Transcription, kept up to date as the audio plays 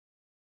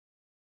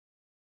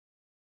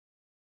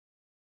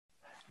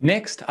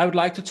Next, I would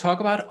like to talk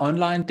about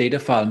online data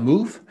file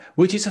move,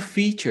 which is a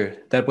feature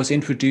that was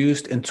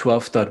introduced in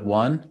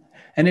 12.1,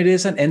 and it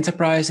is an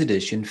Enterprise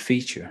Edition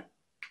feature.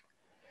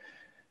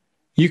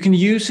 You can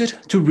use it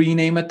to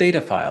rename a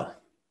data file.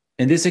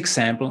 In this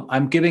example,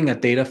 I'm giving a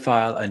data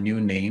file a new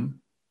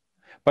name,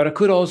 but I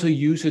could also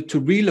use it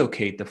to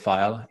relocate the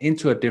file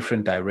into a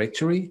different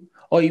directory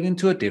or even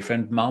to a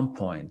different mount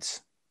point.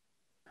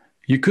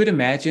 You could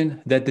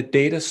imagine that the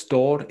data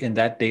stored in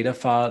that data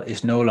file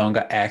is no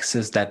longer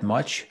accessed that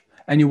much,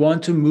 and you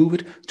want to move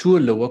it to a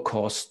lower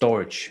cost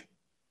storage.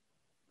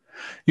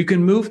 You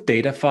can move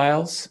data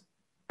files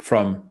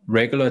from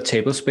regular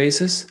table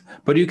spaces,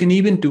 but you can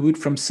even do it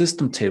from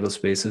system table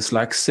spaces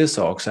like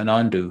sysorgs and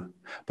undo,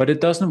 but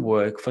it doesn't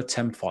work for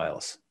temp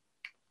files.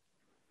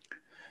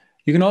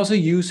 You can also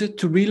use it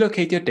to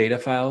relocate your data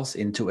files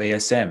into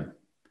ASM.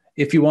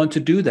 If you want to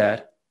do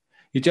that,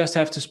 you just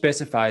have to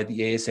specify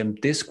the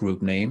ASM disk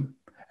group name,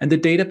 and the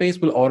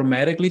database will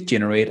automatically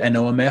generate an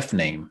OMF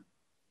name.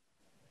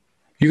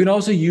 You can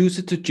also use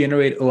it to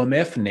generate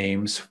OMF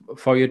names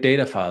for your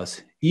data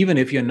files, even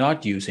if you're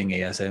not using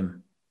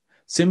ASM.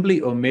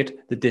 Simply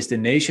omit the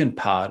destination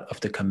part of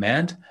the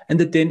command, and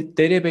the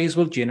database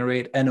will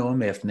generate an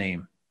OMF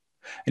name.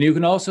 And you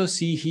can also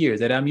see here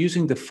that I'm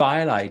using the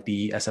file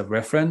ID as a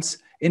reference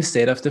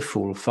instead of the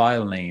full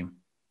file name.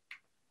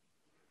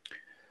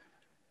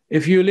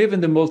 If you live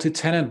in the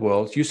multi-tenant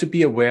world, you should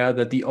be aware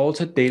that the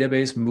alter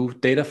database move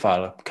data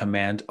file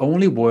command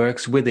only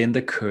works within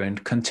the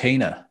current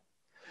container.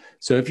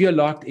 So if you're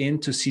logged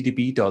into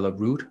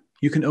cdb$root,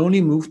 you can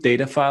only move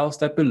data files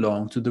that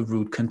belong to the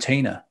root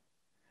container.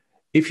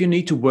 If you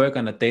need to work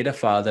on a data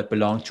file that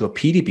belongs to a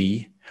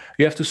PDB,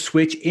 you have to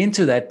switch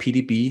into that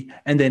PDB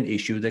and then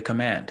issue the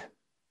command.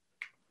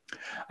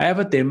 I have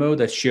a demo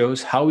that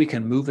shows how we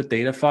can move a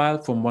data file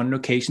from one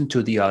location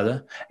to the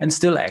other and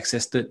still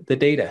access the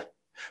data.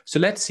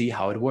 So let's see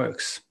how it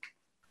works.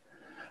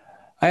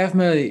 I have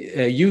my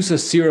user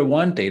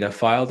 01 data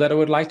file that I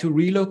would like to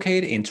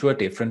relocate into a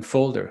different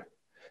folder.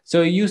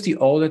 So I use the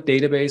alter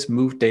database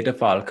move data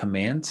file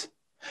command.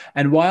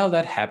 And while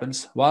that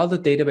happens, while the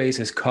database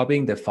is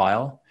copying the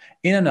file,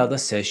 in another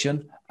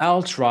session,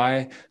 I'll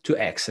try to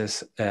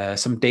access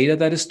some data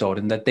that is stored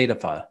in that data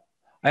file.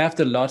 I have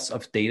the lots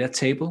of data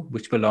table,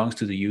 which belongs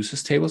to the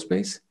users table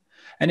space.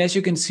 And as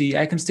you can see,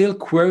 I can still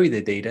query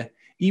the data,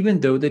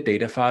 even though the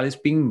data file is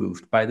being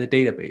moved by the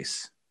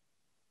database.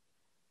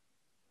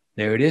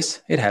 There it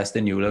is. It has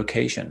the new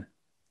location.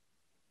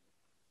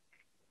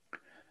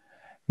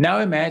 Now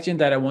imagine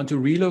that I want to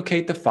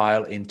relocate the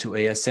file into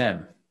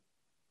ASM.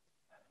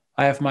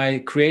 I have my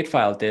create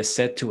file desk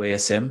set to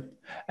ASM,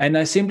 and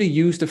I simply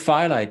use the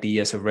file ID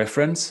as a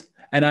reference,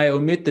 and I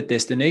omit the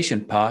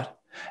destination part,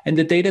 and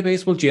the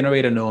database will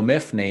generate an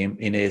OMF name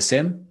in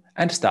ASM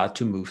and start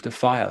to move the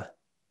file.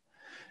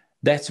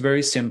 That's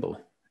very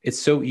simple. It's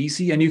so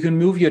easy, and you can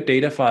move your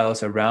data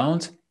files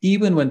around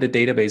even when the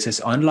database is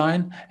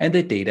online and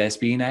the data is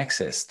being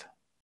accessed.